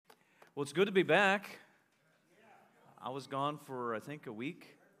Well, it's good to be back. I was gone for, I think, a week.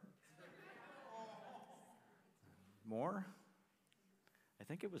 More? I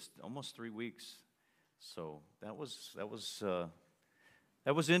think it was almost 3 weeks. So that was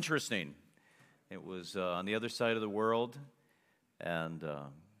interesting. It was on the other side of the world, and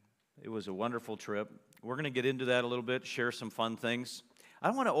it was a wonderful trip. We're going to get into that a little bit, share some fun things. I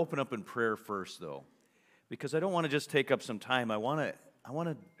want to open up in prayer first, though, because I don't want to just take up some time. I want to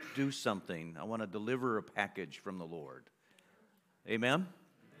do something. I want to deliver a package from the Lord. Amen?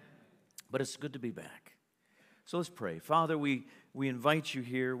 But it's good to be back. So let's pray. Father, we invite you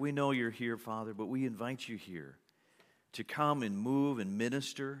here. We know you're here, Father, but we invite you here to come and move and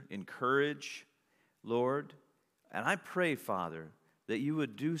minister, encourage, Lord. And I pray, Father, that you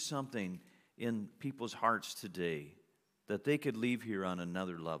would do something in people's hearts today, that they could leave here on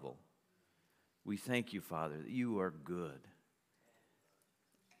another level. We thank you, Father, that you are good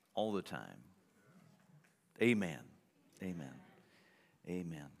all the time. Amen. Amen.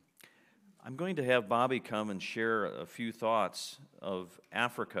 Amen. I'm going to have Bobby come and share a few thoughts of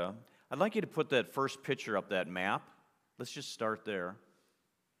Africa. I'd like you to put that first picture up, that map. Let's just start there.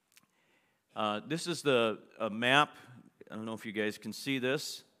 This is a map. I don't know if you guys can see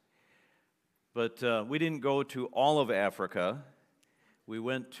this, but we didn't go to all of Africa. We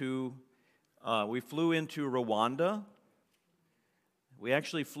flew into Rwanda. We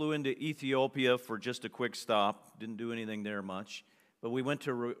actually flew into Ethiopia for just a quick stop. Didn't do anything there much. But we went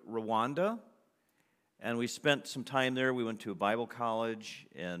to Rwanda, and we spent some time there. We went to a Bible college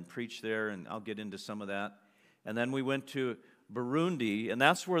and preached there, and I'll get into some of that. And then we went to Burundi, and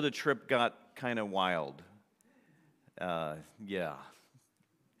that's where the trip got kind of wild. Yeah.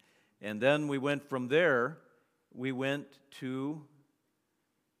 And then we went from there, we went to,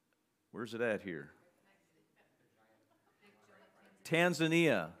 where's it at here?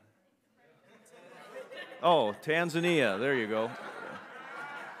 Tanzania. Oh, Tanzania, there you go.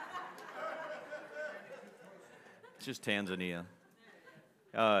 It's just Tanzania.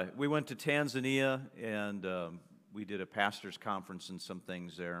 We went to Tanzania, and we did a pastor's conference and some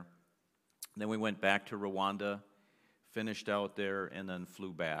things there. Then we went back to Rwanda, finished out there, and then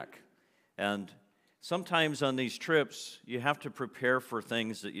flew back. And sometimes on these trips, you have to prepare for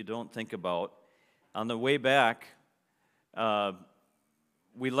things that you don't think about. On the way back,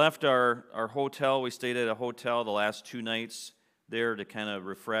 we left our hotel. We stayed at a hotel the last 2 nights there to kind of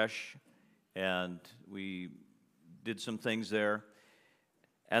refresh, and we did some things there.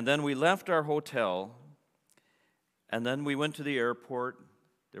 And then we left our hotel, and then we went to the airport.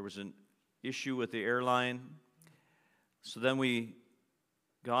 There was an issue with the airline. So then we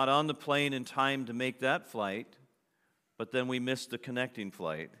got on the plane in time to make that flight, but then we missed the connecting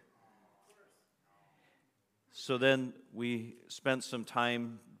flight. So then we spent some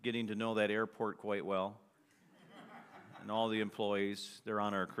time getting to know that airport quite well. And all the employees, they're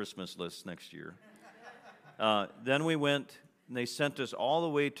on our Christmas list next year. Then we went, and they sent us all the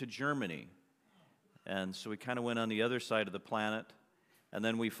way to Germany. And so we kind of went on the other side of the planet. And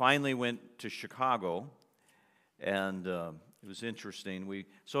then we finally went to Chicago, and it was interesting.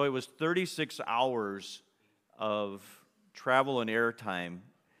 So it was 36 hours of travel and airtime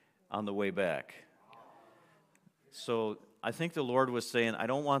on the way back. So I think the Lord was saying, I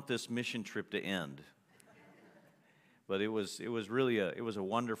don't want this mission trip to end. But it was really a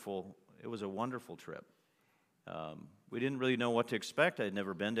wonderful trip. We didn't really know what to expect. I'd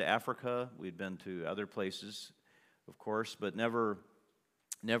never been to Africa. We'd been to other places, of course, but never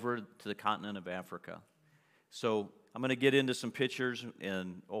to the continent of Africa. So I'm going to get into some pictures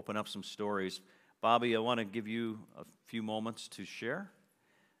and open up some stories. Bobby, I want to give you a few moments to share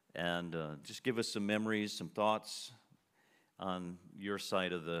and just give us some memories, some thoughts on your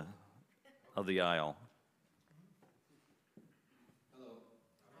side of the aisle.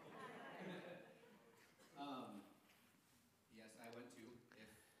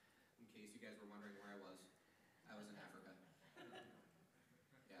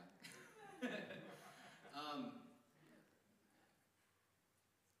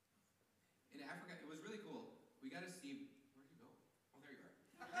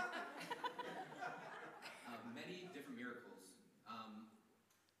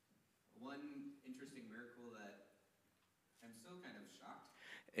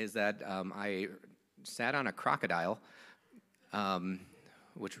 Is that I sat on a crocodile,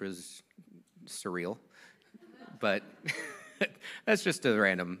 which was surreal, but that's just a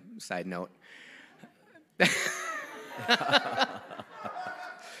random side note.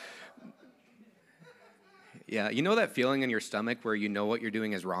 Yeah, you know that feeling in your stomach where you know what you're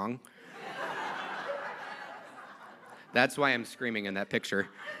doing is wrong? That's why I'm screaming in that picture.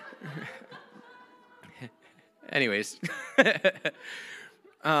 Anyways,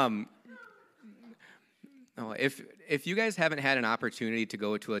 oh, if you guys haven't had an opportunity to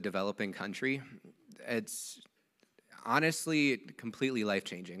go to a developing country, it's honestly completely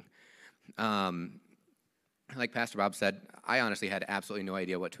life-changing. Like Pastor Bob said, I honestly had absolutely no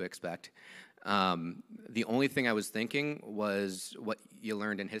idea what to expect. The only thing I was thinking was what you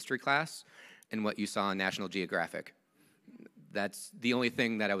learned in history class and what you saw on National Geographic. That's the only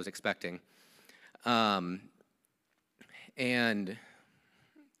thing that I was expecting. And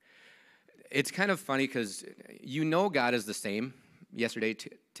it's kind of funny because you know God is the same yesterday,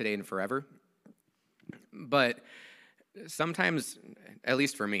 today, and forever. But sometimes, at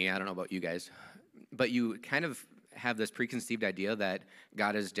least for me, I don't know about you guys, but you kind of have this preconceived idea that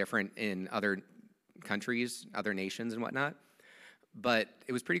God is different in other countries, other nations, and whatnot. But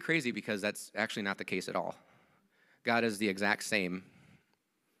it was pretty crazy because that's actually not the case at all. God is the exact same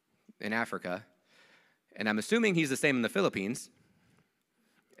in Africa, and I'm assuming he's the same in the Philippines,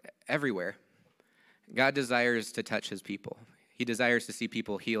 everywhere. God desires to touch his people. He desires to see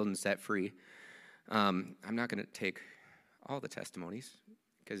people healed and set free. I'm not going to take all the testimonies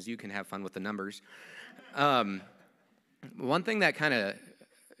because you can have fun with the numbers. One thing that kind of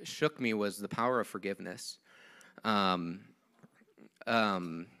shook me was the power of forgiveness. While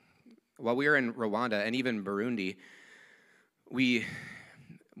we were in Rwanda and even Burundi, we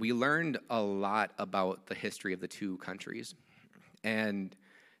learned a lot about the history of the two countries, and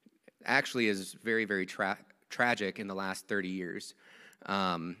actually is very, very tragic in the last 30 years.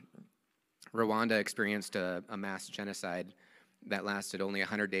 Rwanda experienced a mass genocide that lasted only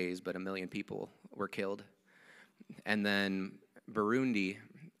 100 days, but 1 million people were killed. And then Burundi,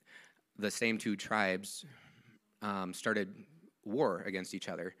 the same two tribes, started war against each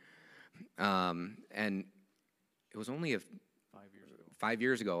other. And it was only 5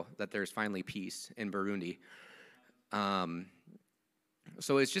 years ago that there's finally peace in Burundi.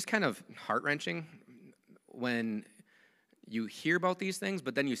 So it's just kind of heart-wrenching when you hear about these things,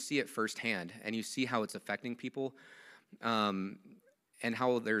 but then you see it firsthand, and you see how it's affecting people, and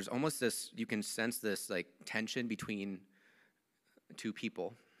how there's almost this, you can sense this like tension between two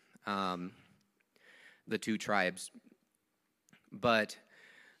people, the two tribes. But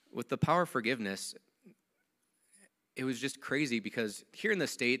with the power of forgiveness, it was just crazy because here in the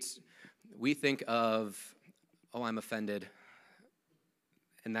States, we think of, oh, I'm offended,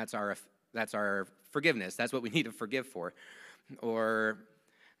 and that's our forgiveness. That's what we need to forgive for. Or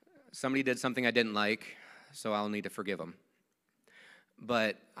somebody did something I didn't like, so I'll need to forgive them.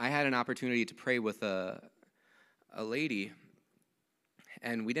 But I had an opportunity to pray with a lady,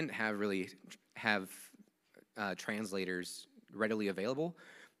 and we didn't really have translators readily available,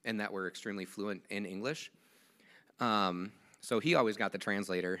 and that were extremely fluent in English. So he always got the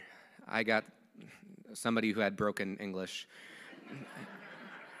translator. I got somebody who had broken English.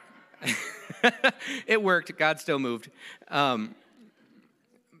 It worked. God still moved. But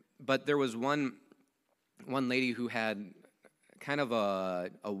there was one lady who had kind of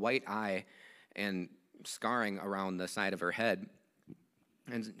a white eye and scarring around the side of her head.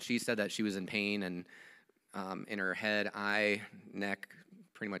 And she said that she was in pain and in her head, eye, neck,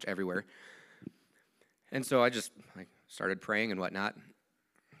 pretty much everywhere. And so I just started praying and whatnot.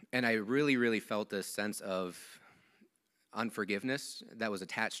 And I really, really felt this sense of unforgiveness that was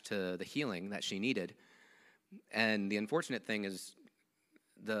attached to the healing that she needed. And the unfortunate thing is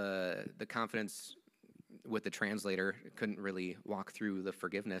the confidence with the translator couldn't really walk through the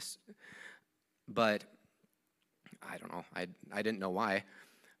forgiveness. But I don't know. I didn't know why.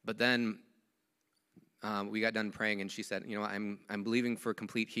 But then we got done praying, and she said, you know, I'm believing for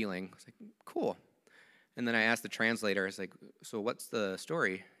complete healing. I was like, cool. And then I asked the translator, I was like, so what's the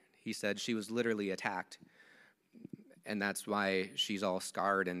story? He said she was literally attacked, and that's why she's all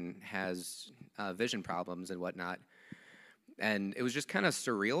scarred and has vision problems and whatnot. And it was just kind of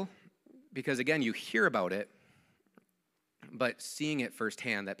surreal because, again, you hear about it, but seeing it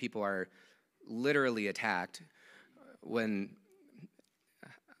firsthand that people are literally attacked, when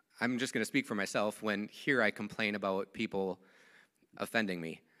I'm just going to speak for myself, when here I complain about people offending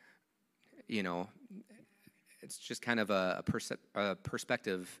me, you know, it's just kind of a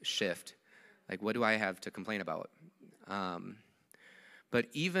perspective shift. Like, what do I have to complain about? But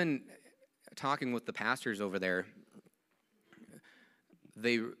even talking with the pastors over there,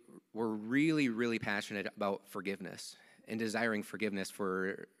 they were really, really passionate about forgiveness and desiring forgiveness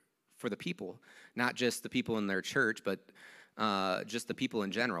for the people, not just the people in their church, but just the people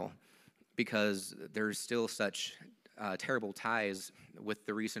in general, because there's still such terrible ties with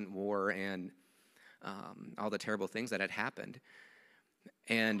the recent war and all the terrible things that had happened.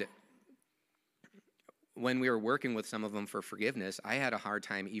 And when we were working with some of them for forgiveness, I had a hard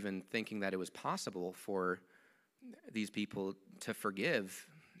time even thinking that it was possible for these people to forgive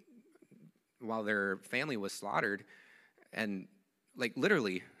while their family was slaughtered. And like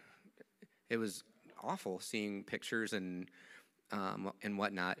literally, it was awful seeing pictures and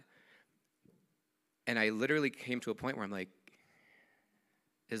whatnot. And I literally came to a point where I'm like,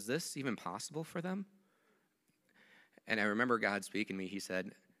 is this even possible for them? And I remember God speaking to me. He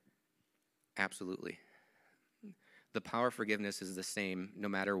said, absolutely. The power of forgiveness is the same no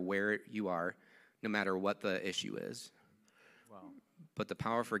matter where you are, no matter what the issue is. Wow. But the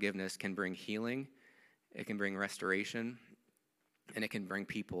power of forgiveness can bring healing, it can bring restoration, and it can bring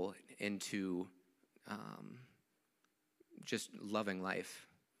people into just loving life,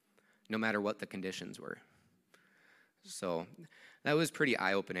 no matter what the conditions were. So that was pretty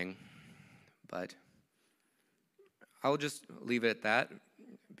eye-opening, but I'll just leave it at that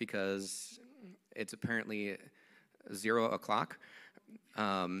because it's apparently 0 o'clock.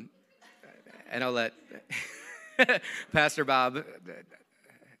 And I'll let Pastor Bob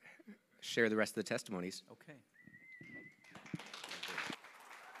share the rest of the testimonies. Okay.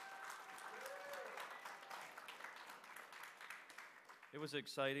 It was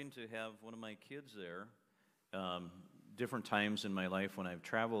exciting to have one of my kids there. Different times in my life when I've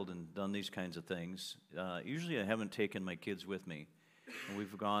traveled and done these kinds of things, usually I haven't taken my kids with me. And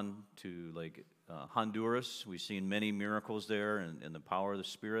we've gone to like Honduras. We've seen many miracles there and the power of the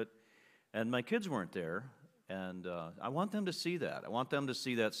Spirit. And my kids weren't there. And I want them to see that. I want them to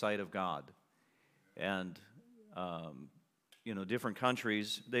see that side of God. And, different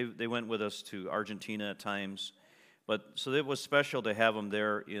countries, they went with us to Argentina at times. But so it was special to have them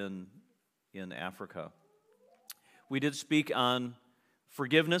there in Africa. We did speak on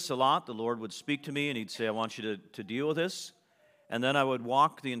forgiveness a lot. The Lord would speak to me and he'd say, I want you to deal with this. And then I would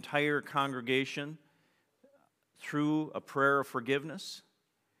walk the entire congregation through a prayer of forgiveness.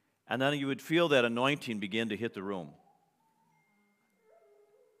 And then you would feel that anointing begin to hit the room.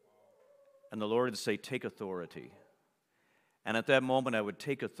 And the Lord would say, take authority. And at that moment, I would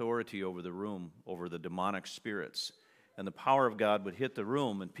take authority over the room, over the demonic spirits. And the power of God would hit the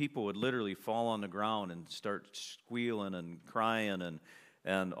room, and people would literally fall on the ground and start squealing and crying,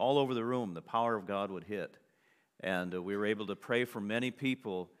 and all over the room, the power of God would hit. And we were able to pray for many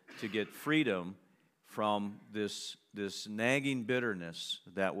people to get freedom from this nagging bitterness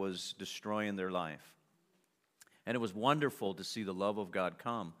that was destroying their life. And it was wonderful to see the love of God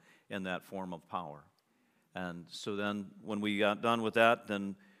come in that form of power. And so then when we got done with that,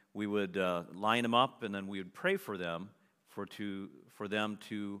 then we would line them up, and then we would pray for them for them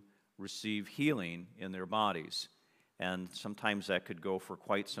to receive healing in their bodies. And sometimes that could go for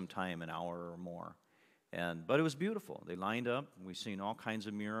quite some time, an hour or more. But it was beautiful. They lined up, and we've seen all kinds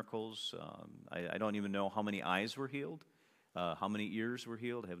of miracles. I don't even know how many eyes were healed, how many ears were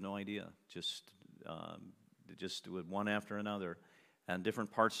healed. I have no idea. Just with one after another, and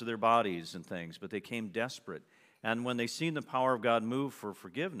different parts of their bodies and things. But they came desperate. And when they seen the power of God move for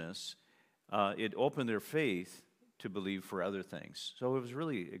forgiveness, it opened their faith to believe for other things. So it was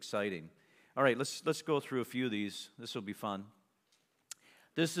really exciting. All right, let's go through a few of these. This will be fun.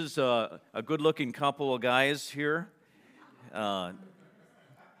 This is a good-looking couple of guys here. I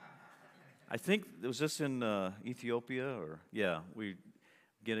think, was this in Ethiopia? Yeah, we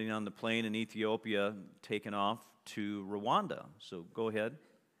getting on the plane in Ethiopia, taking off to Rwanda. So go ahead.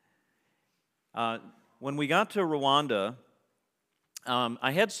 When we got to Rwanda,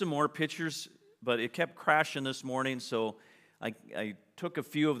 I had some more pictures, but it kept crashing this morning, so I took a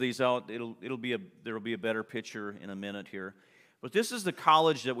few of these out. There'll be a better picture in a minute here. But this is the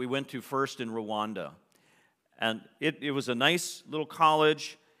college that we went to first in Rwanda. And it was a nice little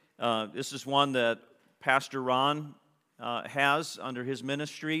college. This is one that Pastor Ron has under his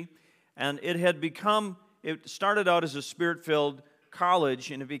ministry. And it started out as a spirit-filled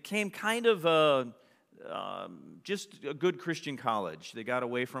college, and it became kind of just a good Christian college. They got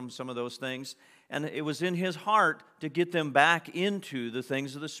away from some of those things. And it was in his heart to get them back into the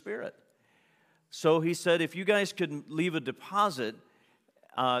things of the Spirit. So he said, if you guys could leave a deposit,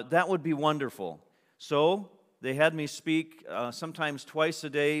 that would be wonderful. So they had me speak sometimes twice a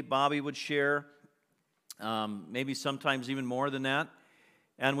day. Bobby would share, maybe sometimes even more than that.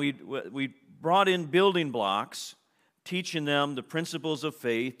 And we brought in building blocks, teaching them the principles of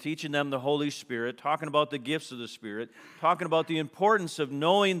faith, teaching them the Holy Spirit, talking about the gifts of the Spirit, talking about the importance of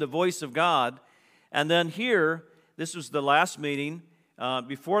knowing the voice of God. And then here, this was the last meeting.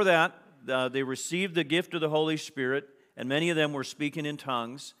 Before that, they received the gift of the Holy Spirit, and many of them were speaking in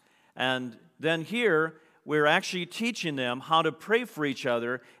tongues. And then here, we're actually teaching them how to pray for each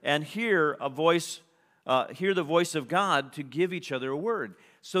other and hear the voice of God to give each other a word.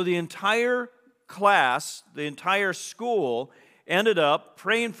 So the entire class, the entire school ended up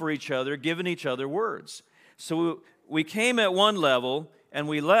praying for each other, giving each other words. So we came at one level and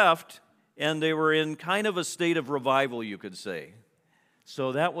we left, and they were in kind of a state of revival, you could say.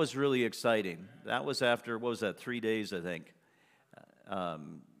 So that was really exciting. That was after, 3 days, I think.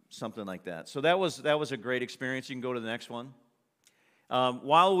 Something like that. So that was a great experience. You can go to the next one.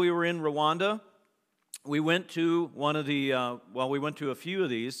 While we were in Rwanda, we went to we went to a few of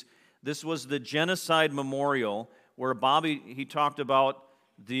these. This was the Genocide Memorial, where Bobby, he talked about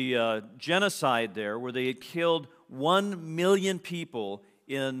the genocide there, where they had killed 1 million people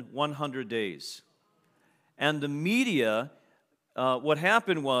in 100 days. And the media, what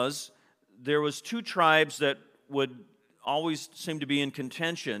happened was, there was 2 tribes that would always seem to be in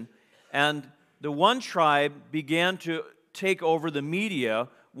contention, and the one tribe began to take over the media,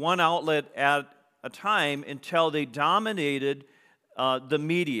 one outlet at a time, until they dominated the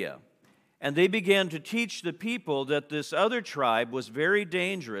media. And they began to teach the people that this other tribe was very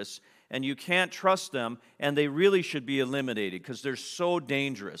dangerous, and you can't trust them, and they really should be eliminated because they're so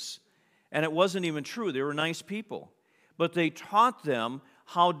dangerous. And it wasn't even true. They were nice people. But they taught them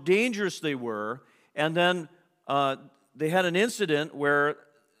how dangerous they were, and then they had an incident where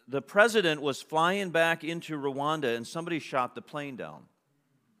the president was flying back into Rwanda and somebody shot the plane down.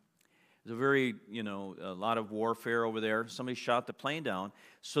 There's a lot of warfare over there. Somebody shot the plane down.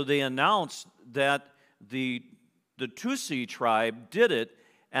 So they announced that the Tutsi tribe did it,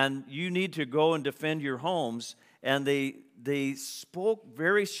 and you need to go and defend your homes. And they spoke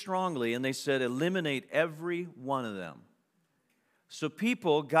very strongly, and they said, eliminate every one of them. So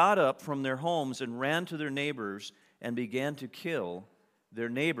people got up from their homes and ran to their neighbors and began to kill their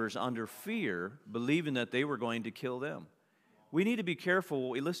neighbors under fear, believing that they were going to kill them. We need to be careful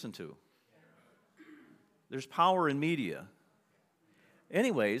what we listen to. There's power in media.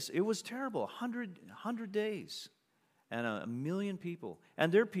 Anyways, it was terrible. 100 days and 1 million people.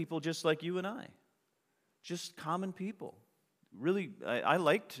 And they're people just like you and I. Just common people. Really, I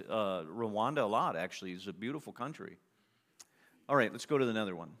liked Rwanda a lot, actually. It's a beautiful country. All right, let's go to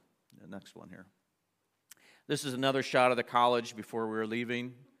another one. The next one here. This is another shot of the college before we were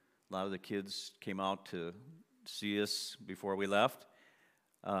leaving. A lot of the kids came out to see us before we left.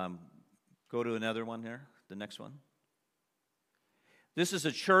 Go to another one here, the next one. This is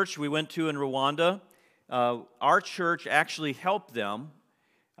a church we went to in Rwanda. Our church actually helped them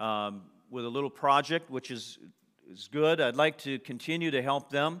with a little project, which is good. I'd like to continue to help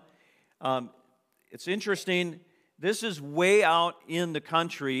them. It's interesting. This is way out in the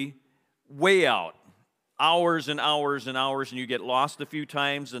country, way out. Hours and hours and hours, and you get lost a few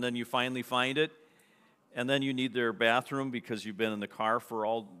times, and then you finally find it, and then you need their bathroom because you've been in the car for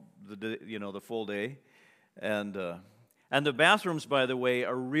all the full day, and the bathrooms, by the way,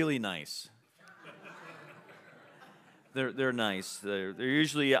 are really nice. They're nice. They're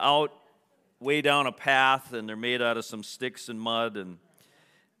usually out way down a path, and they're made out of some sticks and mud, and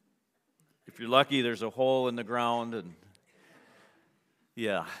if you're lucky, there's a hole in the ground, and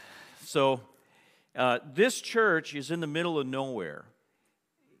yeah, so. This church is in the middle of nowhere.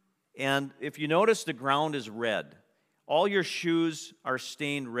 And if you notice, the ground is red. All your shoes are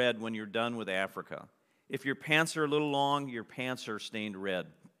stained red when you're done with Africa. If your pants are a little long, your pants are stained red.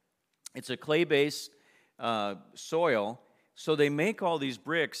 It's a clay-based soil, so they make all these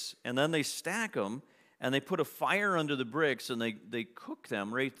bricks, and then they stack them, and they put a fire under the bricks, and they cook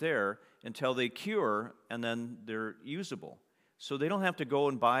them right there until they cure, and then they're usable. So they don't have to go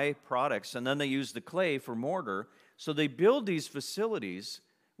and buy products, and then they use the clay for mortar. So they build these facilities.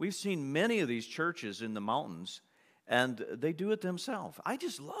 We've seen many of these churches in the mountains, and they do it themselves. I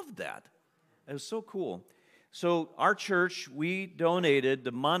just loved that. It was so cool. So our church, we donated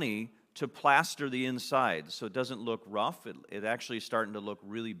the money to plaster the inside so it doesn't look rough. It actually is starting to look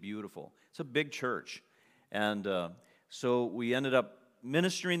really beautiful. It's a big church. And so we ended up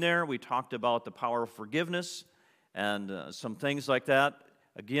ministering there. We talked about the power of forgiveness and some things like that.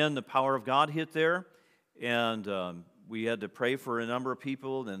 Again, the power of God hit there, and we had to pray for a number of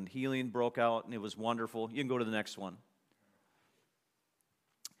people, and healing broke out, and it was wonderful. You can go to the next one.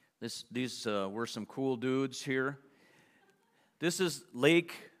 These were some cool dudes here. This is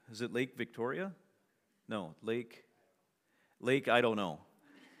Lake Victoria? No, Lake, I don't know.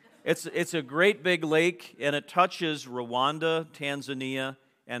 It's a great big lake, and it touches Rwanda, Tanzania,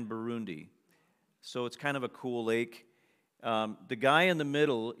 and Burundi. So it's kind of a cool lake. The guy in the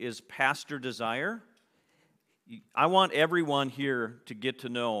middle is Pastor Desire. I want everyone here to get to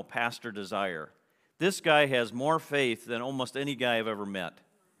know Pastor Desire. This guy has more faith than almost any guy I've ever met.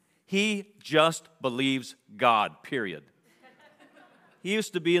 He just believes God, period. He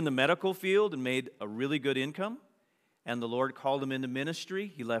used to be in the medical field and made a really good income, and the Lord called him into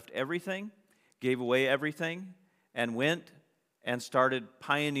ministry. He left everything, gave away everything, and went and started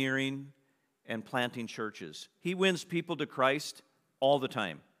pioneering and planting churches. He wins people to Christ all the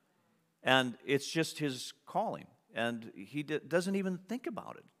time, and it's just his calling, and he doesn't even think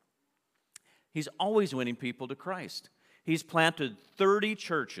about it. He's always winning people to Christ. He's planted 30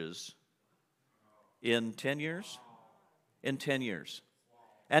 churches in 10 years. In 10 years.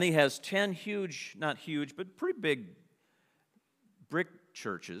 And he has 10 huge, not huge, but pretty big brick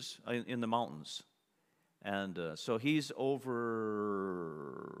churches in the mountains. And so he's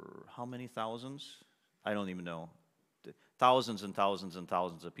over how many thousands? I don't even know. Thousands and thousands and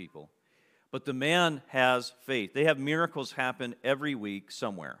thousands of people. But the man has faith. They have miracles happen every week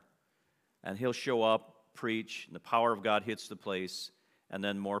somewhere. And he'll show up, preach, and the power of God hits the place, and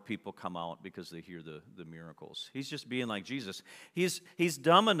then more people come out because they hear the miracles. He's just being like Jesus. He's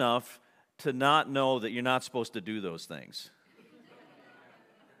dumb enough to not know that you're not supposed to do those things.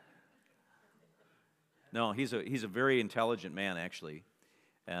 No, he's a very intelligent man, actually.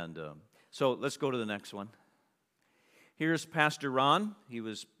 And so let's go to the next one. Here's Pastor Ron. He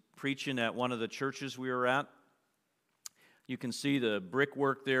was preaching at one of the churches we were at. You can see the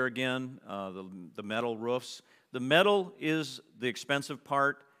brickwork there again, the metal roofs. The metal is the expensive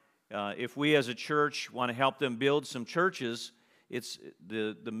part. If we as a church want to help them build some churches, it's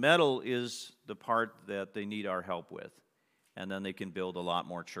the metal is the part that they need our help with. And then they can build a lot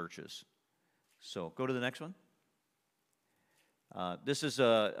more churches. So go to the next one. This is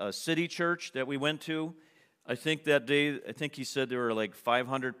a city church that we went to. I think that day, he said there were like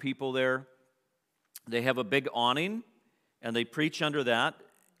 500 people there. They have a big awning, and they preach under that,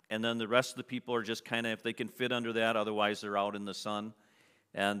 and then the rest of the people are just kind of, if they can fit under that, otherwise they're out in the sun,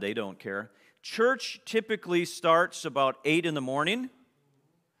 and they don't care. Church typically starts about 8 in the morning,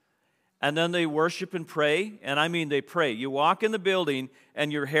 and then they worship and pray, and I mean they pray. You walk in the building,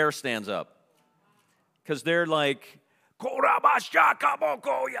 and your hair stands up, because they're like,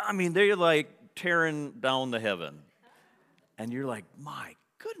 I mean, they're like tearing down the heaven, and you're like, my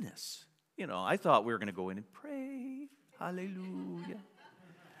goodness. You know, I thought we were going to go in and pray. Hallelujah.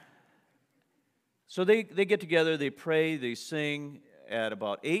 So they get together, they pray, they sing at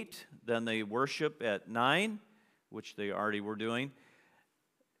about 8, then they worship at 9, which they already were doing.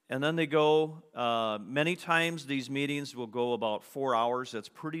 And then they go, many times these meetings will go about 4 hours, that's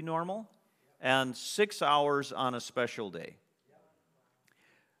pretty normal, and 6 hours on a special day.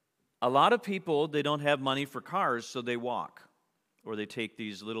 A lot of people, they don't have money for cars, so they walk, or they take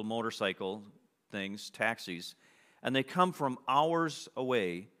these little motorcycle things, taxis, and they come from hours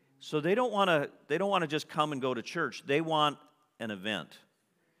away. So they don't want to just come and go to church. They want an event.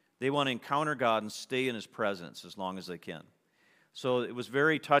 They want to encounter God and stay in His presence as long as they can. So it was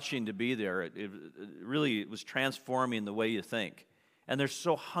very touching to be there. It really was transforming the way you think. And they're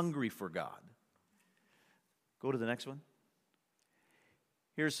so hungry for God. Go to the next one.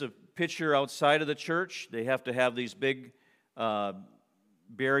 Here's a picture outside of the church. They have to have these big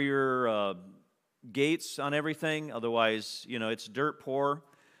barrier gates on everything. Otherwise, it's dirt poor.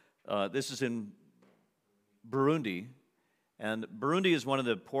 This is in Burundi. And Burundi is one of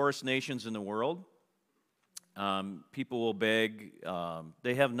the poorest nations in the world. People will beg.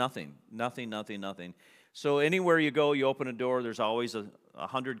 They have nothing. Nothing. So anywhere you go, you open a door, there's always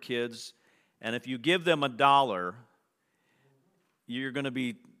 100 kids. And if you give them $1, you're going to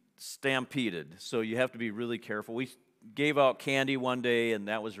be stampeded. So you have to be really careful. We gave out candy one day, and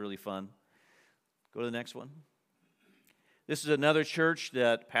that was really fun. Go to the next one. This is another church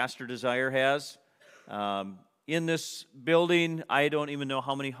that Pastor Desire has. In this building, I don't even know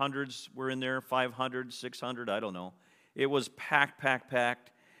how many hundreds were in there, 500, 600, I don't know. It was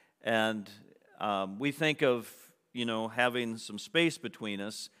packed. And we think of, having some space between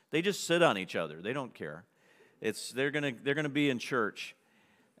us. They just sit on each other. They don't care. They're gonna be in church.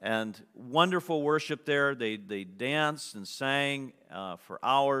 And wonderful worship there. They danced and sang for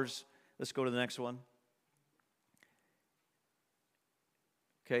hours. Let's go to the next one.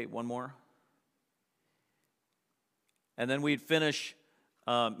 Okay, one more. And then we'd finish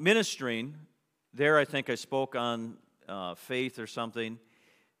ministering. There, I think I spoke on faith or something.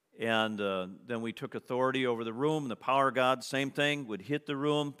 And then we took authority over the room. The power of God, same thing, would hit the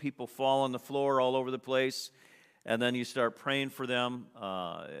room. People fall on the floor all over the place. And then you start praying for them.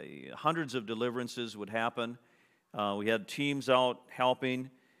 Hundreds of deliverances would happen. We had teams out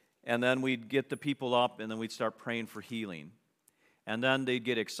helping. And then we'd get the people up, and then we'd start praying for healing. And then they'd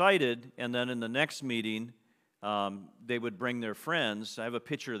get excited, and then in the next meeting, they would bring their friends. I have a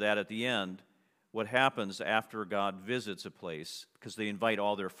picture of that at the end, what happens after God visits a place, because they invite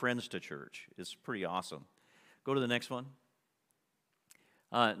all their friends to church. It's pretty awesome. Go to the next one.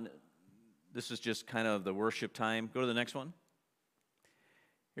 This is just kind of the worship time. Go to the next one.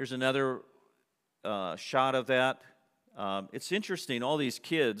 Here's another shot of that. It's interesting, all these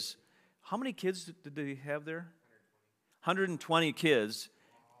kids. How many kids did they have there? 120 kids,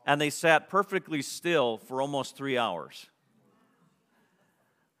 and they sat perfectly still for almost 3 hours.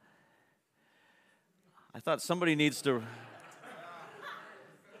 I thought somebody needs to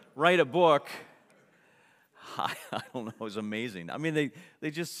write a book. I don't know, it was amazing. I mean,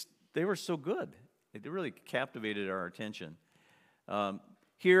 they were so good. They really captivated our attention.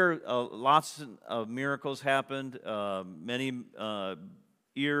 Here, lots of miracles happened, many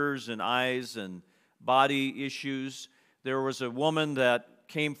ears and eyes and body issues. There was a woman that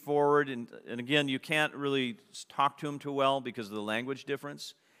came forward, and again, you can't really talk to him too well because of the language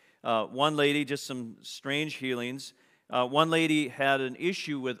difference. One lady, just some strange healings. One lady had an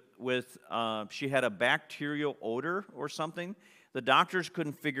issue with she had a bacterial odor or something. The doctors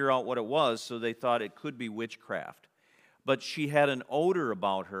couldn't figure out what it was, so they thought it could be witchcraft. But she had an odor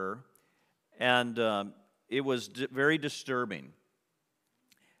about her, and it was very disturbing.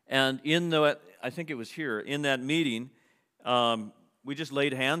 And I think it was here, in that meeting, we just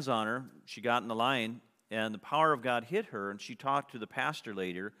laid hands on her. She got in the line, and the power of God hit her, and she talked to the pastor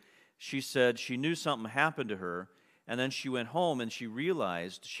later. She said she knew something happened to her, and then she went home and she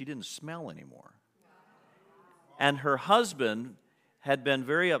realized she didn't smell anymore. And her husband had been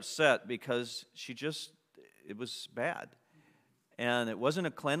very upset because it was bad. And it wasn't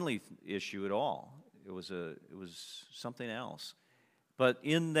a cleanly issue at all. It was something else. But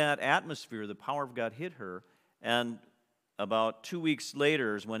in that atmosphere, the power of God hit her, and about 2 weeks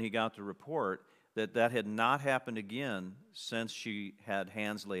later is when he got the report that had not happened again since she had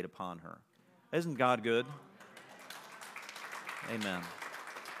hands laid upon her. Isn't God good? Amen.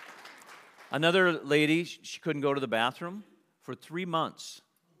 Another lady, she couldn't go to the bathroom for 3 months.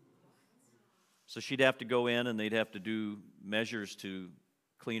 So she'd have to go in, and they'd have to do measures to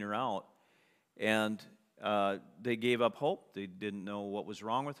clean her out. And they gave up hope. They didn't know what was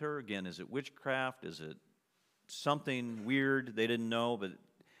wrong with her. Again, is it witchcraft? Is it something weird? They didn't know, but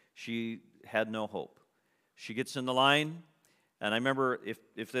she had no hope. She gets in the line, and I remember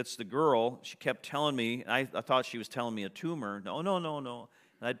if that's the girl, she kept telling me, I thought she was telling me a tumor. No.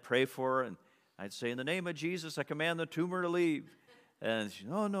 And I'd pray for her, and I'd say, in the name of Jesus, I command the tumor to leave. And she,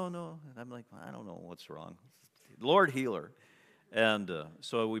 no. And I'm like, I don't know what's wrong. Lord, heal her. And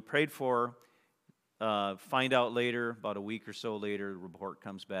so we prayed for her. Find out later, about a week or so later, the report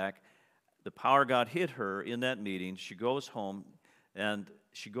comes back. The power of God hit her in that meeting. She goes home, and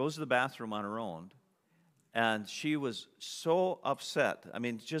she goes to the bathroom on her own. And she was so upset. I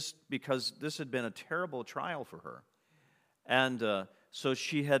mean, just because this had been a terrible trial for her. And so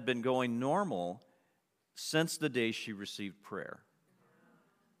she had been going normal since the day she received prayer.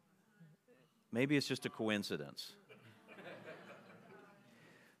 Maybe it's just a coincidence.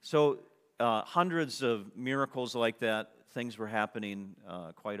 So hundreds of miracles like that, things were happening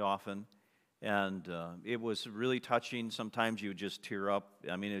quite often. And it was really touching. Sometimes you would just tear up.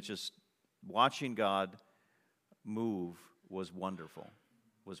 I mean, it's just watching God move was wonderful,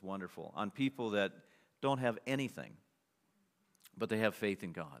 on people that don't have anything, but they have faith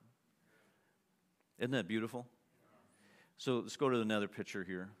in God. Isn't that beautiful? So let's go to another picture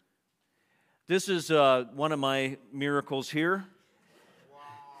here. This is one of my miracles here. Wow.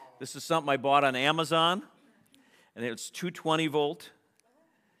 This is something I bought on Amazon, and it's 220 volt.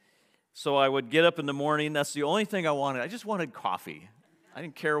 So I would get up in the morning. That's the only thing I wanted. I just wanted coffee. I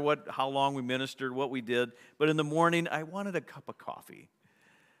didn't care how long we ministered, what we did, but in the morning, I wanted a cup of coffee.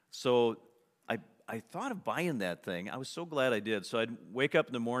 So I thought of buying that thing. I was so glad I did. So I'd wake up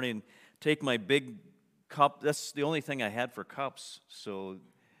in the morning, take my big cup. That's the only thing I had for cups. So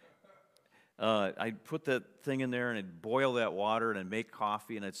I'd put that thing in there, and I'd boil that water, and I'd make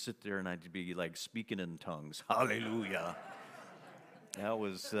coffee, and I'd sit there, and I'd be like speaking in tongues. Hallelujah. That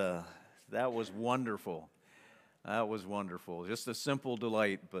was wonderful. That was wonderful. Just a simple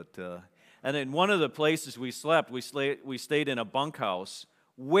delight. But and in one of the places we slept, we stayed in a bunkhouse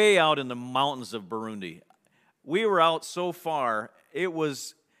way out in the mountains of Burundi. We were out so far, it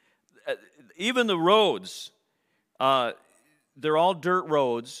was, even the roads, they're all dirt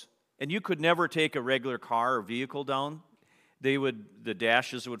roads, and you could never take a regular car or vehicle down. The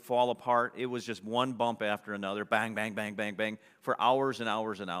dashes would fall apart. It was just one bump after another, bang, bang, bang, bang, bang, for hours and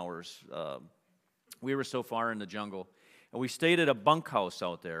hours and hours. We were so far in the jungle. And we stayed at a bunkhouse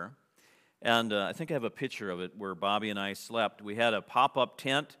out there. And I think I have a picture of it where Bobby and I slept. We had a pop-up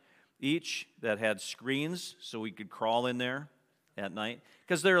tent each that had screens so we could crawl in there at night.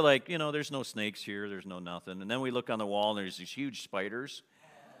 Because they're like, there's no snakes here, there's no nothing. And then we look on the wall and there's these huge spiders.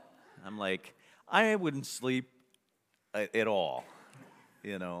 I'm like, I wouldn't sleep at all,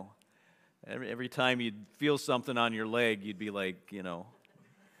 Every time you'd feel something on your leg, you'd be like, So,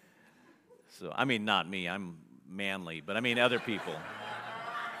 not me, I'm manly, but other people.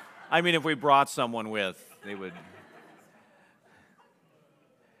 If we brought someone with, they would.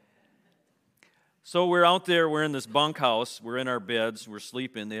 So we're out there, we're in this bunkhouse, we're in our beds, we're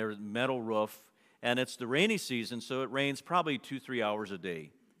sleeping, there's a metal roof, and it's the rainy season, so it rains probably 2-3 hours a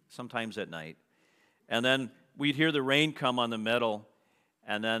day, sometimes at night. And then we'd hear the rain come on the metal,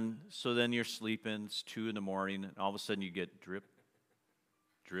 and then you're sleeping, it's 2 in the morning, and all of a sudden you get drip,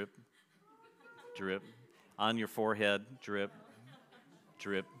 drip, drip, on your forehead, drip,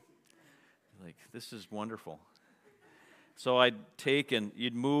 drip. Like, this is wonderful. So I'd take and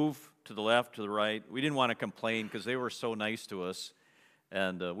you'd move to the left, to the right. We didn't want to complain because they were so nice to us.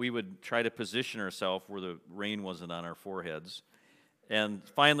 And we would try to position ourselves where the rain wasn't on our foreheads. And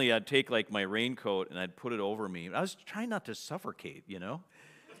finally, I'd take like my raincoat and I'd put it over me. I was trying not to suffocate,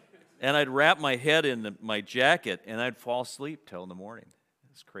 And I'd wrap my head in my jacket and I'd fall asleep till in the morning.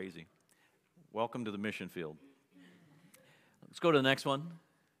 It's crazy. Welcome to the mission field. Let's go to the next one.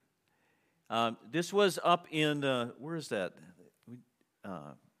 This was up in, where is that?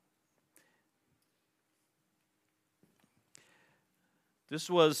 This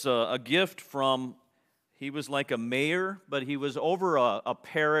was a gift from, he was like a mayor, but he was over a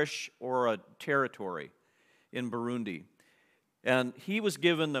parish or a territory in Burundi. And he was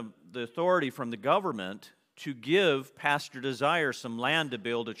given the authority from the government to give Pastor Desire some land to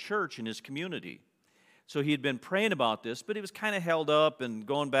build a church in his community. So he had been praying about this, but he was kind of held up and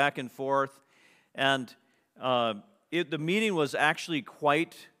going back and forth. And the meeting was actually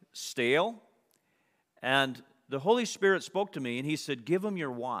quite stale. And the Holy Spirit spoke to me, and he said, give him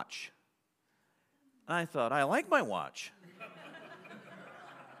your watch. And I thought, I like my watch.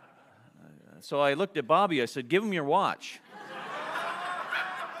 So I looked at Bobby, I said, give him your watch.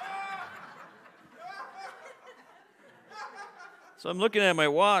 So I'm looking at my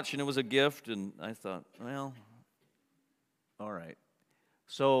watch, and it was a gift, and I thought, well, all right.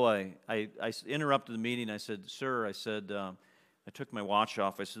 So I interrupted the meeting. I said, sir, I took my watch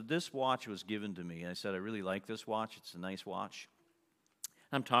off. I said, this watch was given to me. I said, I really like this watch. It's a nice watch.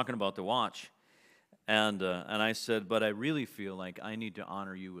 I'm talking about the watch. And I said, but I really feel like I need to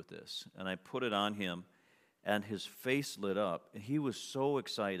honor you with this. And I put it on him, and his face lit up. And he was so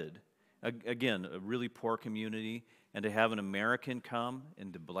excited. Again, a really poor community. And to have an American come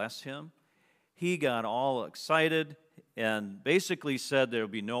and to bless him, he got all excited and basically said there will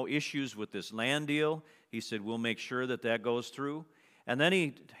be no issues with this land deal. He said, we'll make sure that goes through. And then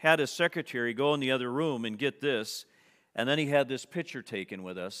he had his secretary go in the other room and get this. And then he had this picture taken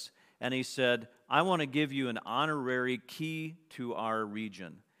with us. And he said, I want to give you an honorary key to our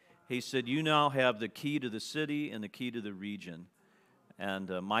region. He said, you now have the key to the city and the key to the region. And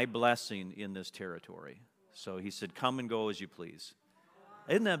my blessing in this territory. So he said, come and go as you please.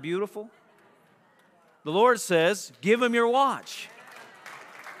 Isn't that beautiful? The Lord says, give him your watch.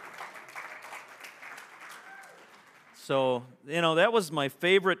 So, that was my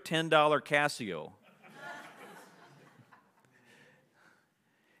favorite $10 Casio.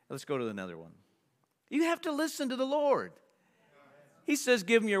 Let's go to another one. You have to listen to the Lord. He says,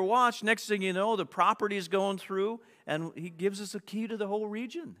 give him your watch. Next thing you know, the property is going through, and he gives us a key to the whole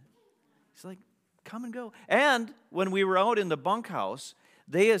region. He's like, come and go. And when we were out in the bunkhouse,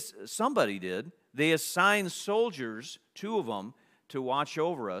 they assigned soldiers, 2 of them, to watch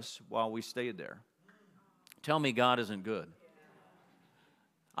over us while we stayed there. Tell me God isn't good.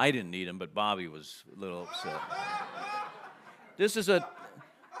 I didn't need him, but Bobby was a little upset.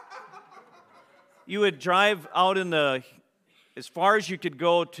 You would drive out as far as you could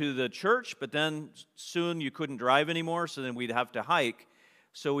go to the church, but then soon you couldn't drive anymore, so then we'd have to hike.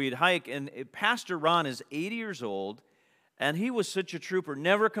 So we'd hike, and Pastor Ron is 80 years old, and he was such a trooper,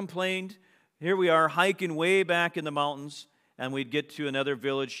 never complained. Here we are hiking way back in the mountains, and we'd get to another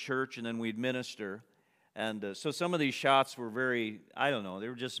village church, and then we'd minister. And so some of these shots were very, they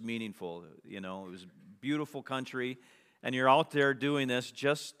were just meaningful. It was beautiful country, and you're out there doing this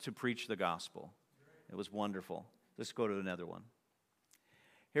just to preach the gospel. It was wonderful. Let's go to another one.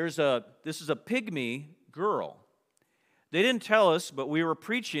 This is a pygmy girl. They didn't tell us, but we were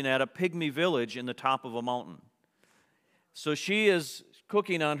preaching at a pygmy village in the top of a mountain. So she is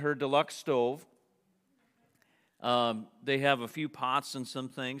cooking on her deluxe stove, They have a few pots and some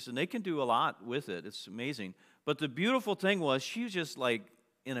things, and they can do a lot with it. It's amazing. But the beautiful thing was she was just like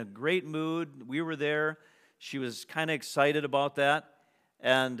in a great mood. We were there. She was kind of excited about that.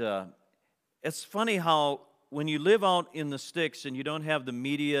 And it's funny how when you live out in the sticks and you don't have the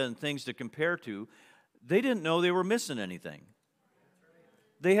media and things to compare to, they didn't know they were missing anything.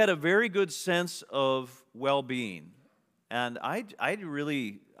 They had a very good sense of well-being. And I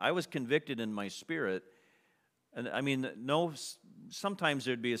was convicted in my spirit. And I mean, no, sometimes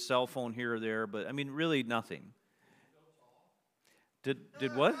there'd be a cell phone here or there, but I mean, really nothing.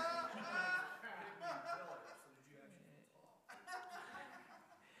 Did what?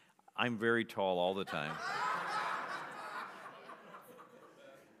 I'm very tall all the time.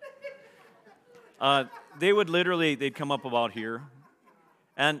 They'd come up about here.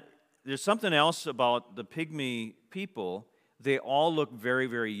 And there's something else about the pygmy people. They all look very,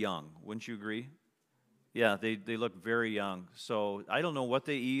 very young. Wouldn't you agree? Yeah, they look very young. So I don't know what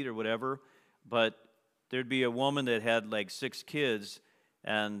they eat or whatever, but there'd be a woman that had like 6 kids,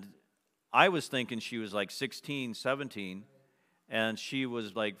 and I was thinking she was like 16, 17, and she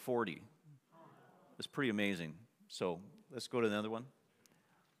was like 40. It's pretty amazing. So let's go to another one.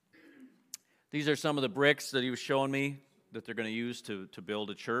 These are some of the bricks that he was showing me that they're going to use to build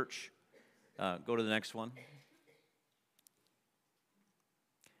a church. Go to the next one.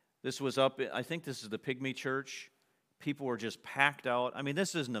 This was up, I think this is the Pygmy Church. People were just packed out. I mean,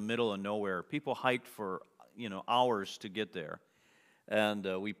 this is in the middle of nowhere. People hiked for, hours to get there. And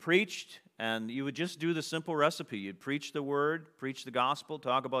we preached, and you would just do the simple recipe. You'd preach the word, preach the gospel,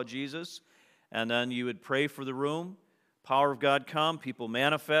 talk about Jesus, and then you would pray for the room. Power of God come, people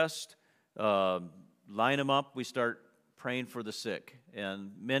manifest, line them up. We start praying for the sick,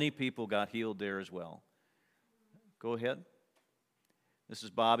 and many people got healed there as well. Go ahead. This is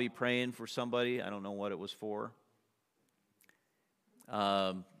Bobby praying for somebody. I don't know what it was for.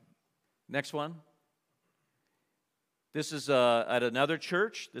 Next one. This is at another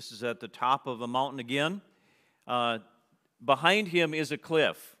church. This is at the top of a mountain again. Behind him is a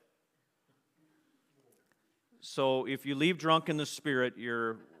cliff. So if you leave drunk in the spirit,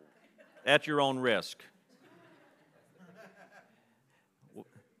 you're at your own risk.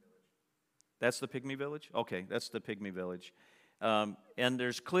 That's the Pygmy village? Okay, that's the Pygmy village. And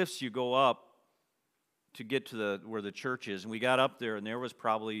there's cliffs you go up to get to where the church is. And we got up there, and there was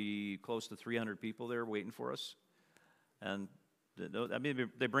probably close to 300 people there waiting for us. And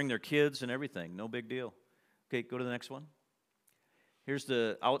they bring their kids and everything. No big deal. Okay, go to the next one. Here's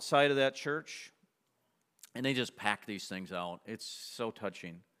the outside of that church. And they just pack these things out. It's so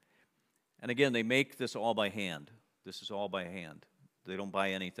touching. And again, they make this all by hand. This is all by hand. They don't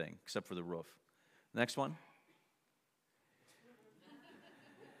buy anything except for the roof. Next one.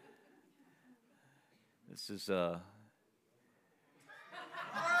 This is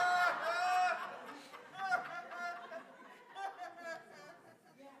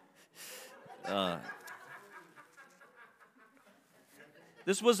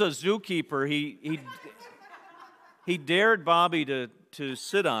this was a zookeeper. He dared Bobby to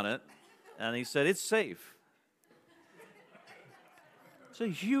sit on it, and he said, "It's safe." It's a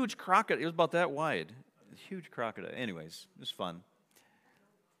huge crocodile. It was about that wide. A huge crocodile. Anyways, it was fun.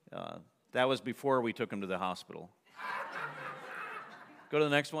 That was before we took him to the hospital. Go to the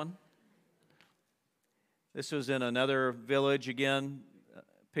next one. This was in another village again,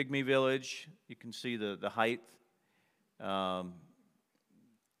 Pygmy village. You can see the height.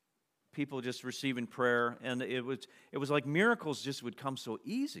 People just receiving prayer, and it was like miracles just would come so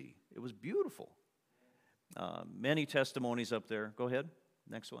easy. It was beautiful. Many testimonies up there. Go ahead,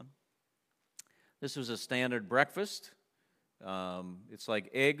 next one. This was a standard breakfast. It's like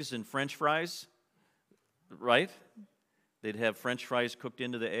eggs and French fries, right? They'd have French fries cooked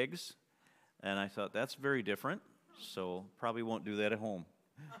into the eggs, and I thought that's very different, so probably won't do that at home.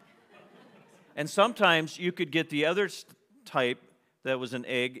 And sometimes you could get the other type that was an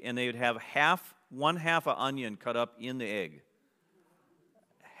egg, and they would have one half an onion cut up in the egg.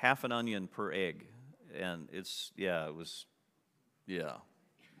 Half an onion per egg. And it was.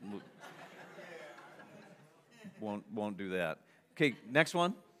 Won't do that. Okay, next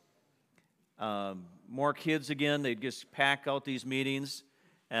one. More kids again. They'd just pack out these meetings.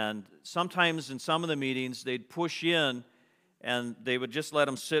 And sometimes in some of the meetings, they'd push in, and they would just let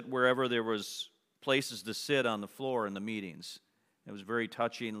them sit wherever there was places to sit on the floor in the meetings. It was very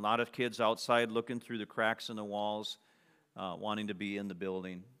touching. A lot of kids outside looking through the cracks in the walls, wanting to be in the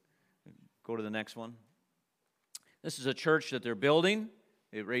building. Go to the next one. This is a church that they're building.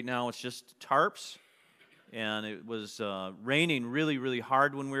 Right now it's just tarps. And it was raining really, really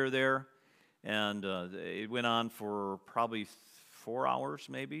hard when we were there. And it went on for probably 4 hours,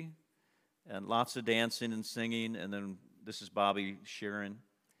 maybe, and lots of dancing and singing. And then this is Bobby sharing.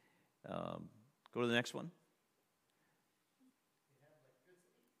 Go to the next one.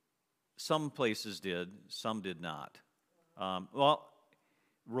 Some places did, some did not. Well,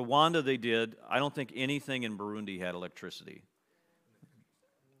 Rwanda they did. I don't think anything in Burundi had electricity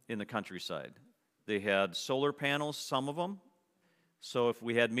in the countryside. They had solar panels, some of them. So if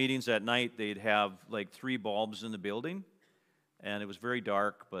we had meetings at night, they'd have like 3 bulbs in the building, and it was very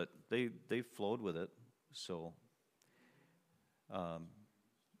dark, but they flowed with it. So,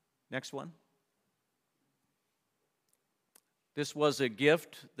 next one. This was a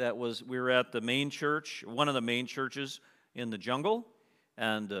gift that we were at the main church, one of the main churches in the jungle,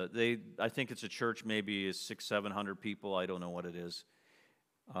 and I think it's a church maybe 600-700 people. I don't know what it is.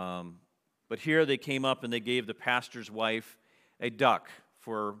 But here they came up and they gave the pastor's wife a duck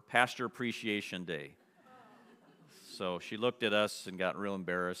for Pastor Appreciation Day. So she looked at us and got real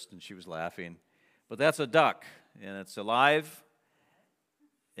embarrassed, and she was laughing. But that's a duck, and it's alive,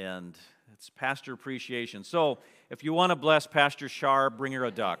 and it's Pastor Appreciation. So if you want to bless Pastor Shar, bring her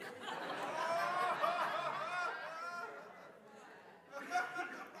a duck.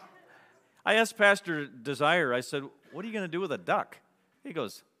 I asked Pastor Desire, I said, what are you going to do with a duck? He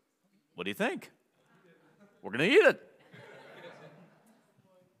goes, what do you think? We're going to eat it.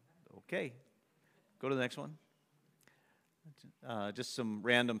 Okay. Go to the next one. Just some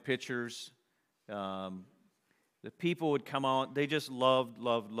random pictures. The people would come out. They just loved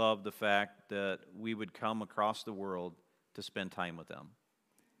the fact that we would come across the world to spend time with them.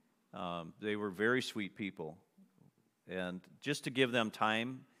 They were very sweet people. And just to give them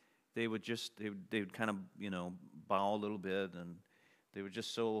time, they would kind of, bow a little bit, and they were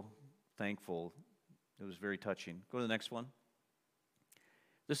just so thankful. It was very touching. Go to the next one.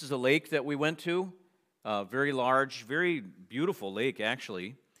 This is a lake that we went to, very large, very beautiful lake,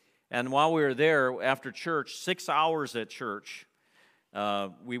 actually. And while we were there, after church, 6 hours at church,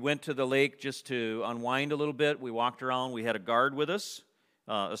 we went to the lake just to unwind a little bit. We walked around. We had a guard with us,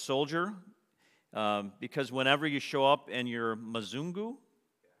 a soldier, because whenever you show up and you're Mzungu,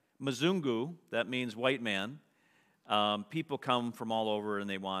 that means white man, people come from all over and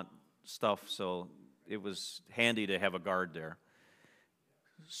they want stuff, so it was handy to have a guard there.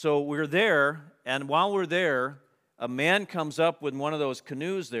 So we're there, and while we're there, a man comes up with one of those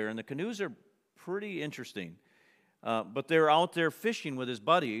canoes there, and the canoes are pretty interesting. But they're out there fishing with his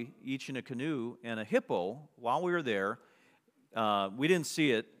buddy, each in a canoe, and a hippo, while we were there, we didn't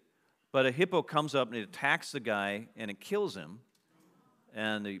see it, but a hippo comes up and it attacks the guy, and it kills him.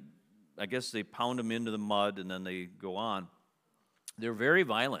 And I guess they pound him into the mud, and then they go on. They're very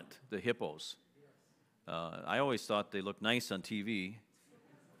violent, the hippos. I always thought they looked nice on TV.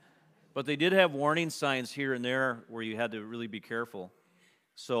 But they did have warning signs here and there where you had to really be careful.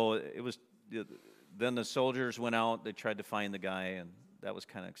 So then the soldiers went out, they tried to find the guy, and that was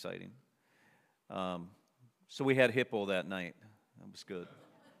kind of exciting. So we had hippo that night. That was good.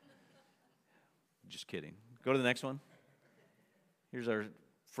 Just kidding. Go to the next one. Here's our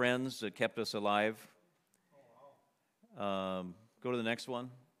friends that kept us alive. Go to the next one.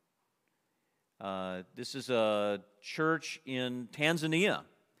 This is a church in Tanzania.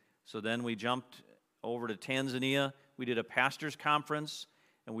 So then we jumped over to Tanzania. We did a pastor's conference,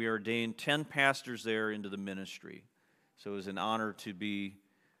 and we ordained 10 pastors there into the ministry. So it was an honor to be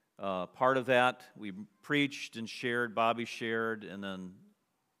part of that. We preached and shared. Bobby shared, and then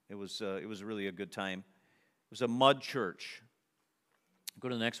it was really a good time. It was a mud church. Go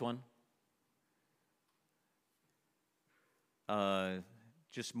to the next one.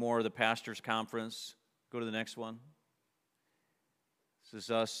 Just more of the pastor's conference. Go to the next one. This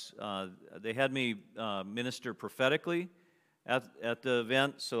is us. They had me minister prophetically at the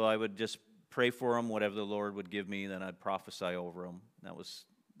event, so I would just pray for them, whatever the Lord would give me, then I'd prophesy over them. That was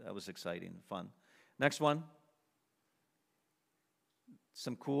exciting, fun. Next one.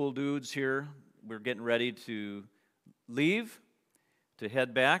 Some cool dudes here. We're getting ready to leave, to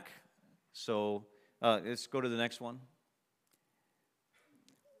head back. So let's go to the next one.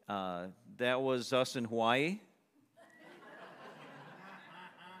 That was us in Hawaii.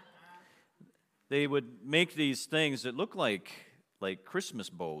 They would make these things that look like Christmas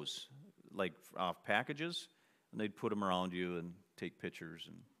bows, like off packages, and they'd put them around you and take pictures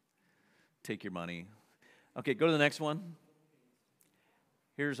and take your money. Okay, go to the next one.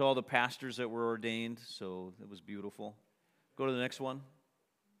 Here's all the pastors that were ordained, so it was beautiful. Go to the next one.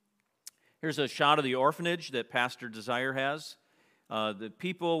 Here's a shot of the orphanage that Pastor Desire has. The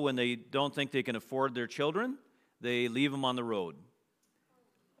people, when they don't think they can afford their children, they leave them on the road.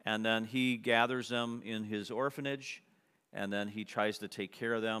 and then he gathers them in his orphanage, and then he tries to take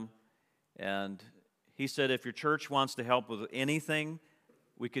care of them. And he said, if your church wants to help with anything,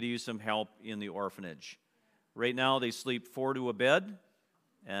 we could use some help in the orphanage. Right now, they sleep 4 to a bed,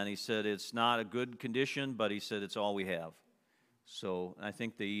 and he said it's not a good condition, but he said it's all we have. So I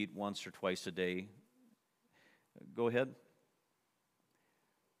think they eat once or twice a day. Go ahead.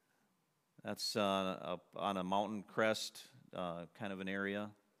 That's up on a mountain crest, kind of an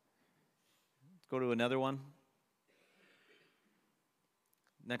area. Go to another one.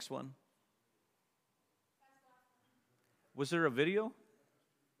 Next one. Was there a video?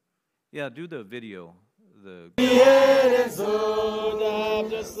 Yeah, do the video. This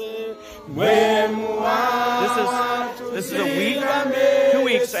is a week, 2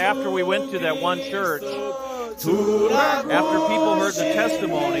 weeks after we went to that one church. After people heard the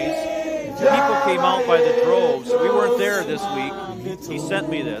testimonies, people came out by the droves. We weren't there this week. He sent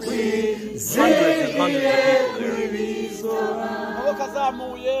me this. Hundreds and hundreds of people there.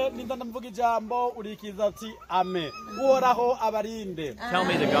 Tell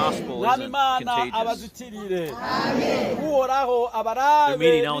me the gospel isn't contagious. They're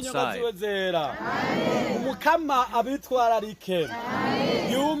meeting outside.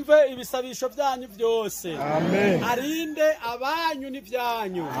 Yumve ibisabisho byanyu byose. Amen. Arinde abanyu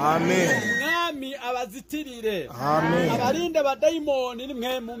n'ibyanyu. Amen. Mwami abazitirire. Amen. Abarinde badayimoni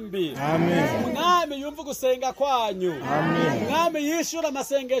n'imwemu mbi. Amen. Mwami yumve gusenga kwanyu. Amen. Mwami yishura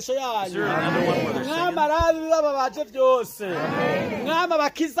amasengesho yanyu. Mwami arabi babaje byose. Mwami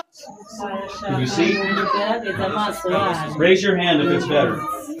abakiza. Can you see? Raise your hand if it's better.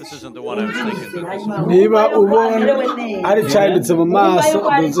 This isn't the one I was thinking. Niba ubona ari cyanditse mu maso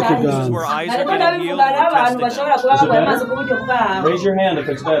This is where eyes are getting healed. Raise your hand if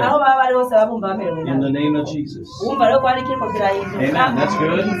it's better. In the name of Jesus. Amen. That's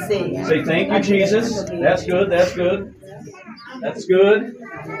good. Say thank you, Jesus. That's good. That's good. That's good.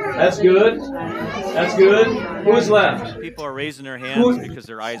 That's good. That's good. Who's left? People are raising their hands because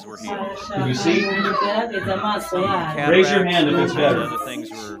their eyes were healed. Can you see? Raise your hand if it's better. Other things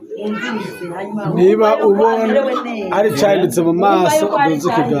were Niba ubona ari cyanditse mu maso duze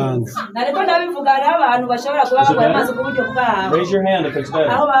ikiganza. Raise your hand if it's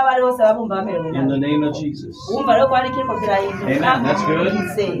better. In the name of Jesus. Amen. That's good.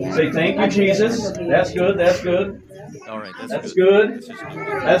 Say thank you, Jesus. That's good. That's good. All right. That's good.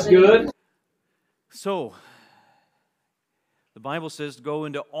 That's good. So, the Bible says, go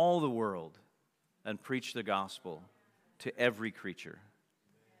into all the world and preach the gospel to every creature.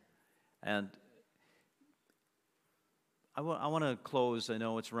 And I want to close. I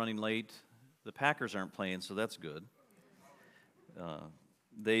know it's running late. The Packers aren't playing, so that's good.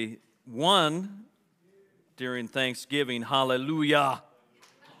 They won during Thanksgiving. Hallelujah.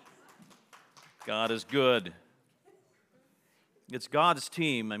 God is good. It's God's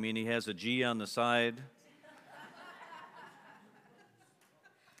team. I mean, he has a G on the side.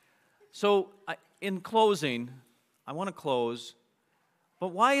 So, in closing, I want to close. But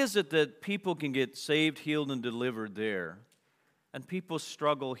why is it that people can get saved, healed, and delivered there, and people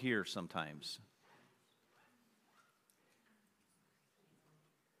struggle here sometimes?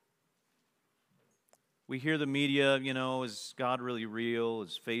 We hear the media, is God really real?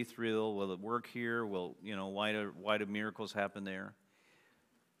 Is faith real? Will it work here? Why do miracles happen there?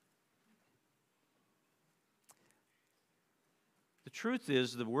 The truth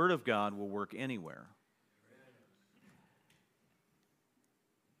is, the Word of God will work anywhere.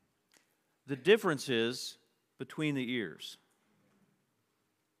 The difference is between the ears.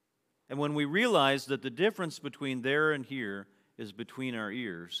 And when we realize that the difference between there and here is between our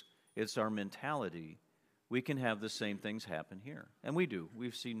ears, it's our mentality, we can have the same things happen here. And we do.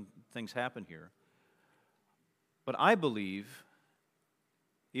 We've seen things happen here. But I believe,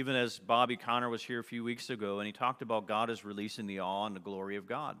 even as Bobby Connor was here a few weeks ago, and he talked about God is releasing the awe and the glory of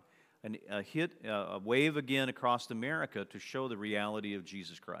God. And a wave again across America to show the reality of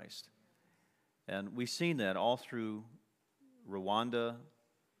Jesus Christ. And we've seen that all through Rwanda,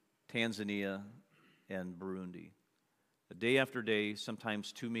 Tanzania, and Burundi. Day after day,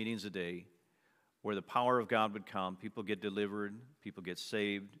 sometimes 2 meetings a day, where the power of God would come, people get delivered, people get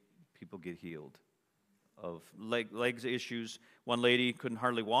saved, people get healed of legs issues. One lady couldn't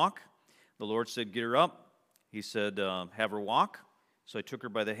hardly walk. The Lord said, get her up. He said, have her walk. So I took her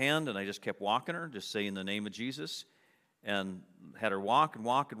by the hand, and I just kept walking her, just saying the name of Jesus, and had her walk and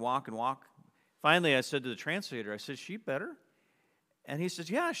walk and walk and walk. Finally, I said to the translator, I said, she better? And he says,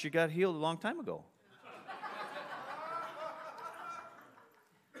 yeah, she got healed a long time ago.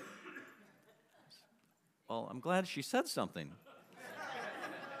 Well, I'm glad she said something.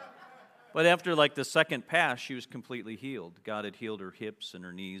 But after like the second pass, she was completely healed. God had healed her hips and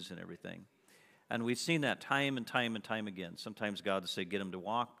her knees and everything. And we've seen that time and time and time again. Sometimes God will say, get them to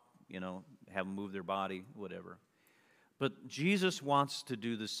walk, have them move their body, whatever. But Jesus wants to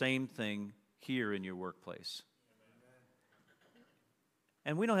do the same thing here in your workplace.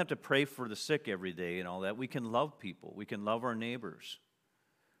 And we don't have to pray for the sick every day and all that. We can love people. We can love our neighbors.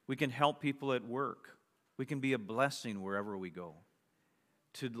 We can help people at work. We can be a blessing wherever we go.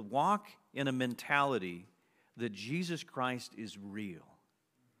 To walk in a mentality that Jesus Christ is real.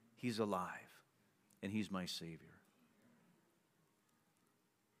 He's alive. And He's my Savior.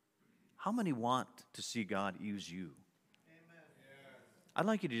 How many want to see God use you? Amen. I'd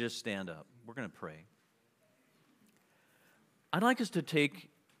like you to just stand up. We're going to pray. I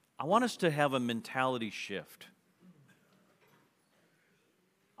want us to have a mentality shift.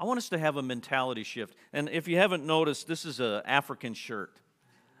 I want us to have a mentality shift. And if you haven't noticed, this is an African shirt.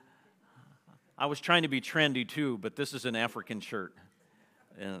 I was trying to be trendy too, but this is an African shirt.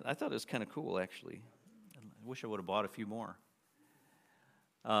 And I thought it was kind of cool, actually. I wish I would have bought a few more.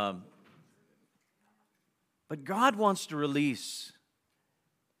 But God wants to release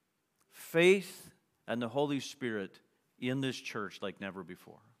faith and the Holy Spirit in this church like never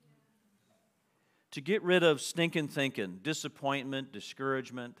before. To get rid of stinking thinking, disappointment,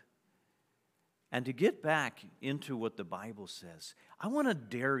 discouragement, and to get back into what the Bible says. I want to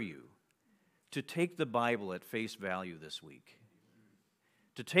dare you to take the Bible at face value this week.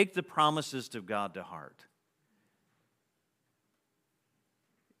 To take the promises of God to heart.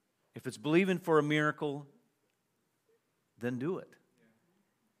 If it's believing for a miracle, then do it.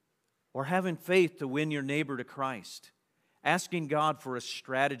 Or having faith to win your neighbor to Christ. Asking God for a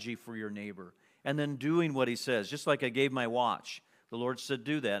strategy for your neighbor. And then doing what He says. Just like I gave my watch. The Lord said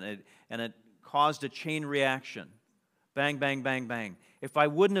do that. And it caused a chain reaction. Bang, bang, bang, bang. If I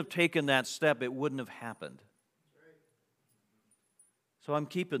wouldn't have taken that step, it wouldn't have happened. So I'm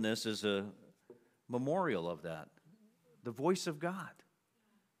keeping this as a memorial of that. The voice of God.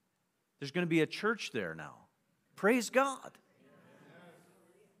 There's going to be a church there now. Praise God.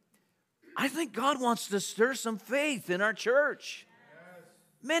 I think God wants to stir some faith in our church.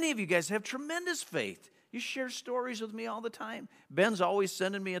 Many of you guys have tremendous faith. You share stories with me all the time. Ben's always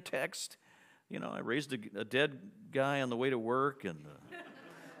sending me a text. I raised a dead guy on the way to work, and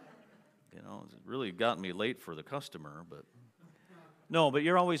it really got me late for the customer, but no, but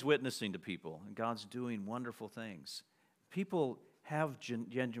you're always witnessing to people, and God's doing wonderful things. People have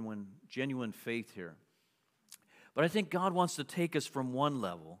genuine faith here. But I think God wants to take us from one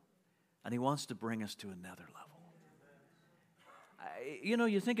level, and He wants to bring us to another level.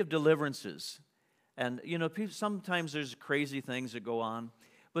 You think of deliverances, and, sometimes there's crazy things that go on,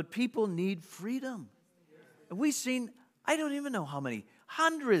 but people need freedom. And we've seen, I don't even know how many,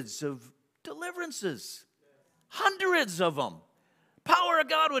 hundreds of deliverances. Hundreds of them. Power of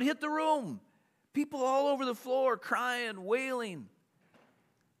God would hit the room. People all over the floor crying, wailing.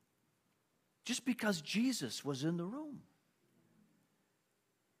 Just because Jesus was in the room.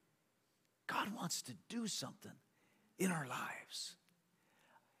 God wants to do something in our lives.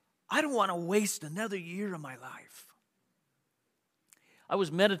 I don't want to waste another year of my life. I was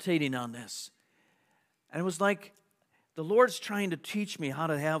meditating on this, and it was like the Lord's trying to teach me how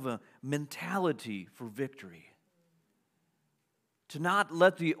to have a mentality for victory. To not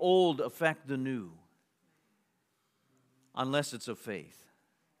let the old affect the new, unless it's of faith.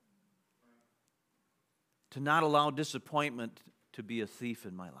 To not allow disappointment to be a thief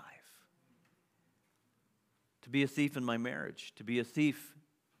in my life. To be a thief in my marriage. To be a thief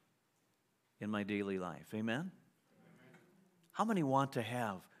in my daily life. Amen? How many want to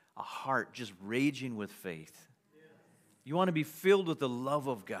have a heart just raging with faith? You want to be filled with the love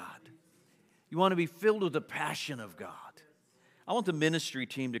of God. You want to be filled with the passion of God. I want the ministry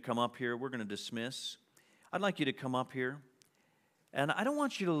team to come up here. We're going to dismiss. I'd like you to come up here. And I don't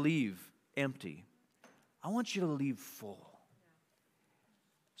want you to leave empty. I want you to leave full.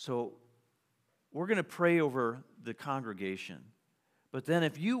 So we're going to pray over the congregation. But then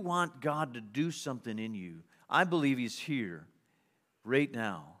if you want God to do something in you, I believe He's here right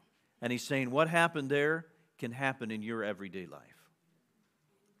now. And He's saying what happened there can happen in your everyday life.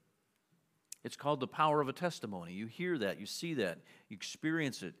 It's called the power of a testimony. You hear that, you see that, you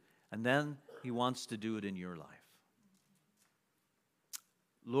experience it, and then He wants to do it in your life.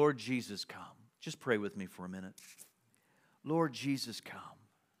 Lord Jesus, come. Just pray with me for a minute. Lord Jesus, come.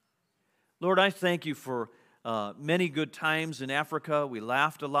 Lord, I thank You for many good times in Africa. We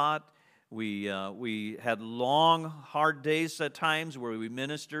laughed a lot. We had long, hard days at times where we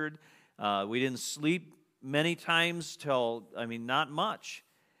ministered. We didn't sleep many times not much.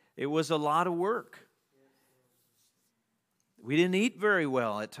 It was a lot of work. We didn't eat very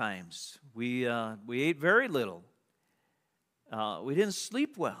well at times. We ate very little. We didn't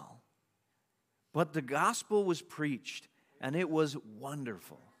sleep well. But the gospel was preached, and it was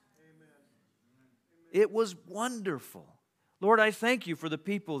wonderful. It was wonderful. Lord, I thank you for the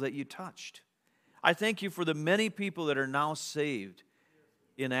people that you touched. I thank you for the many people that are now saved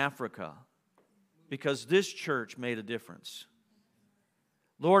in Africa because this church made a difference.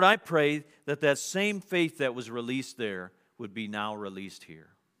 Lord, I pray that that same faith that was released there would be now released here.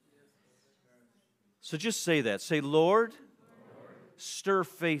 So just say that. Say, Lord, stir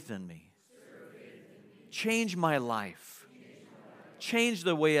faith in me. Change my life. Change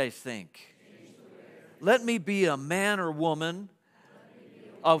the way I think. Let me be a man or woman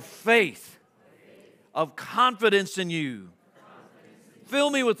of faith, of confidence in you. Fill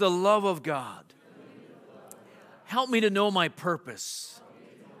me with the love of God. Help me to know my purpose.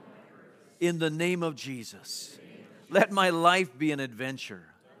 In the name of Jesus. Let my life be an adventure.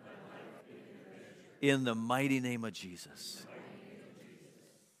 In the mighty name of Jesus.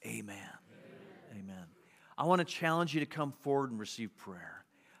 Amen. Amen. I want to challenge you to come forward and receive prayer.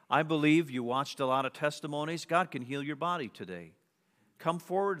 I believe you watched a lot of testimonies. God can heal your body today. Come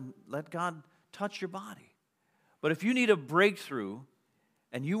forward and let God touch your body. But if you need a breakthrough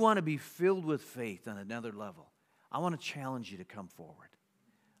and you want to be filled with faith on another level, I want to challenge you to come forward.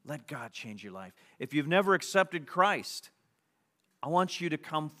 Let God change your life. If you've never accepted Christ, I want you to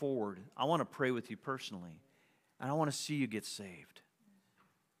come forward. I want to pray with you personally. And I want to see you get saved.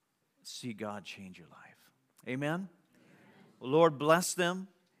 See God change your life. Amen? Well, Lord, bless them.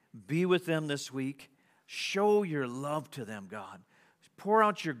 Be with them this week. Show your love to them, God. Pour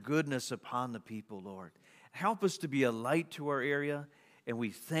out your goodness upon the people, Lord. Help us to be a light to our area. And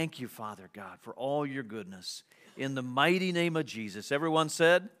we thank you, Father God, for all your goodness. In the mighty name of Jesus. Everyone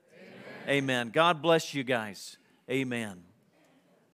said? Amen. Amen. God bless you guys. Amen.